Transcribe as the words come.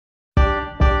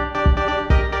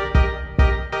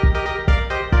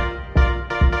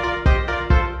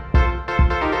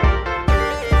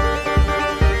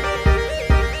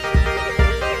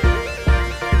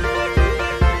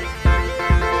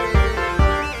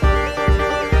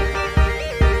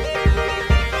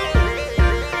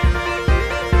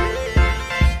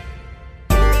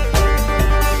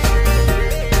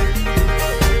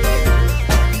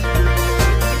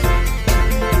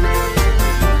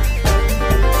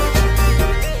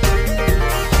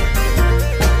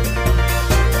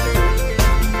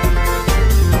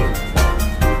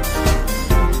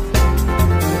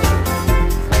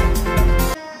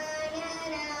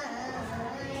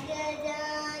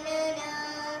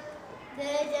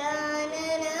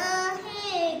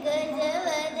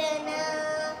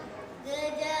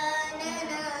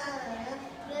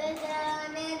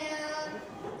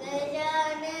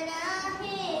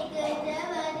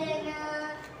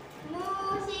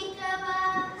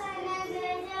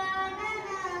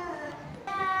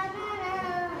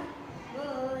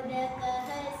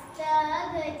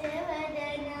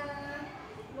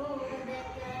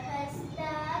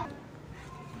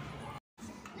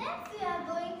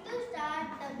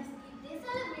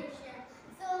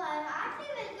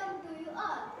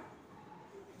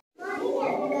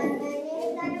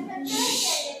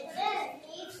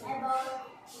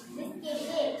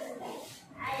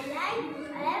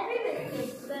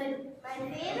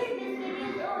favorite biscuit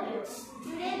is Oreo.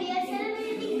 Today we are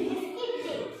celebrating Biscuit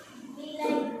Day. We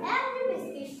like every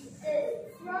biscuit. The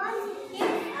small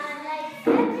kids are like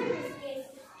every biscuit.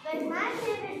 But my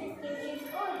favorite biscuit is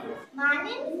Oreo. My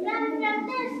name is Ram from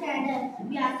 10th standard.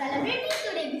 We are celebrating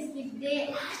today Biscuit Day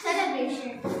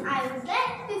celebration. I would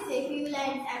like to say a few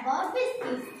lines about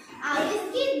biscuits. Our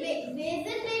biscuit based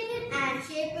bacon and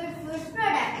shaped food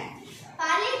product.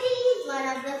 PADUBELLE is one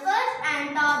of the first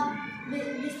and top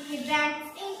biscuit brands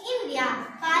in India.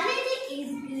 PADUBELLE is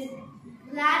the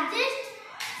largest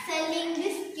selling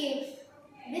biscuit.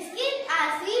 Biscuits are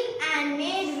sweet and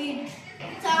made with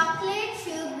chocolate,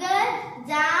 sugar,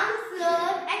 jam,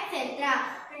 flour, etc.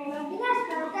 I am Abhilash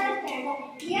from 3rd standard.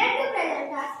 Here to present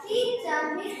our sweet jam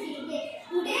biscuit day.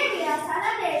 Today we are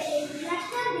celebrating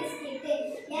National Biscuit Day.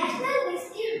 National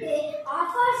Biscuit Day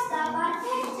offers the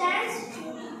perfect chance to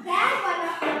crack one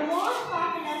of the most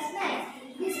popular snacks.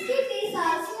 Biscuit is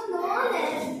also known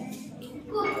as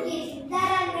cookies.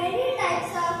 There are many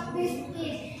types of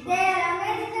biscuits. There are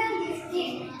American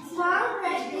biscuits, small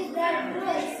crusty bread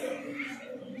rolls.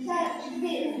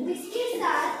 Biscuits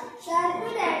are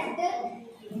served at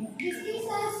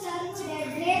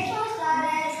breakfast or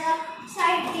as a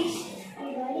side dish. I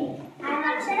am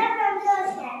Akshara from 3rd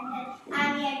standard. I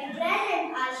am here to present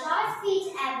a short speech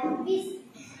about biscuit.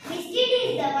 Biscuit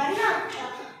is the one of the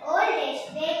oldest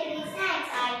bakery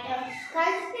snacks item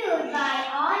consumed by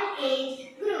all age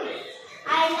groups. I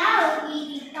love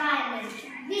eating caramel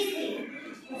biscuit.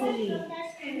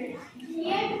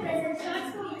 Here to present short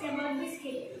speech about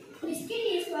biscuit. Biscuit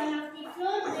is one of the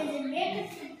flour-based bakery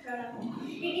food products.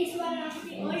 It is one of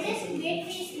the oldest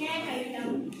bakery snack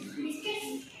items.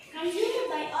 Biscuits consumed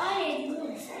by all age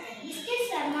groups. Biscuits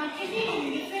are marketed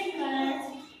in different colors,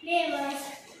 flavors,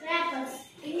 wrappers.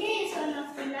 India is one of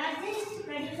the largest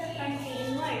producer country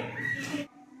in the world.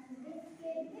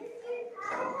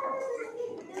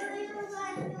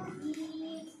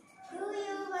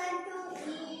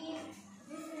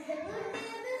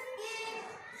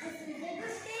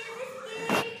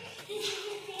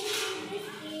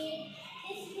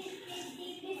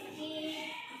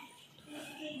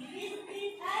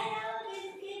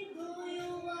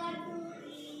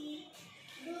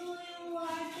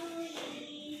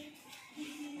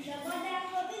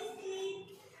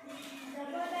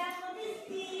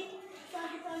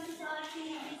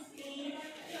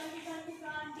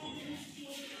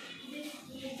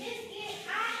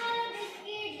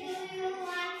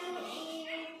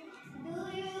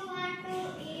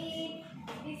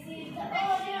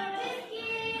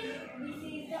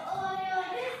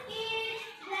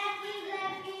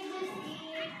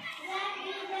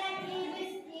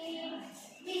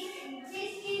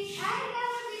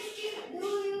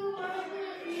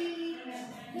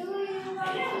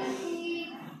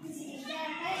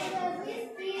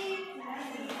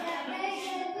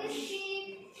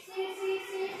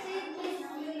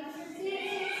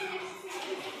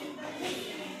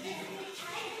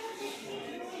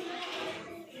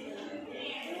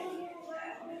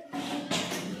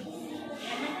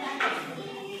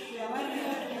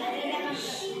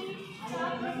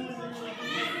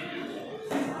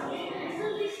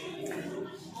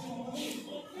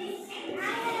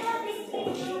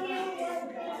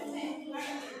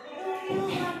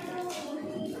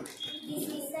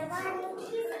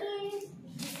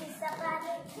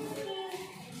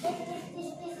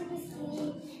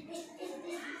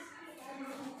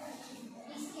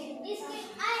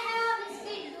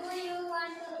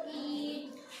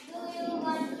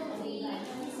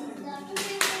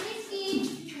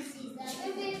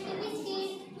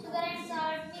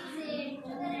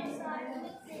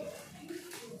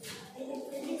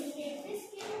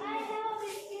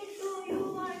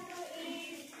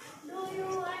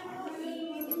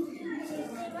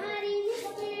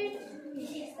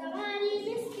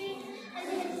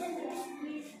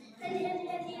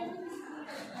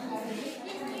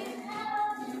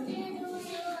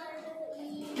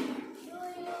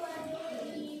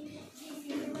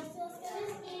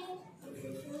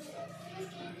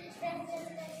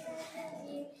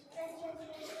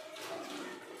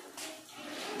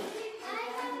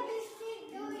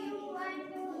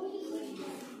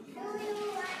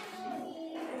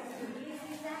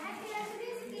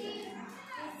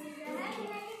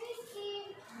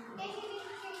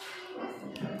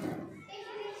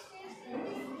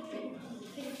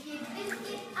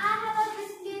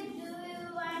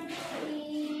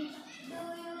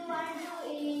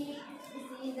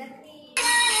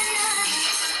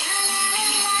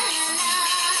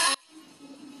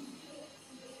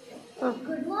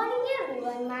 Good morning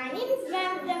everyone. My name is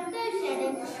Ram from 3rd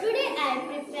standard. Today I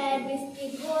prepared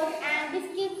biscuit board and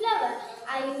biscuit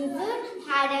I used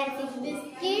hide and seek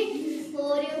biscuit,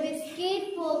 Oreo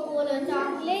biscuit, Polo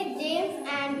chocolate, James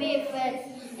and wafers.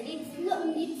 It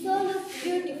so looks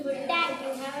beautiful. Thank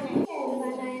you. Have a nice day.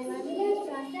 Everyone, I am Aditya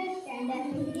from third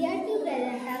standard. Here to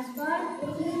present us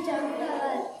for future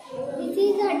flower. This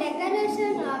is a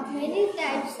decoration of many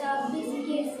types of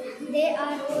biscuits. They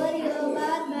are Oreo,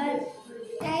 Barbie,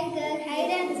 Tiger,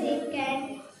 hide and seek,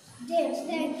 and James.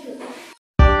 Thank you.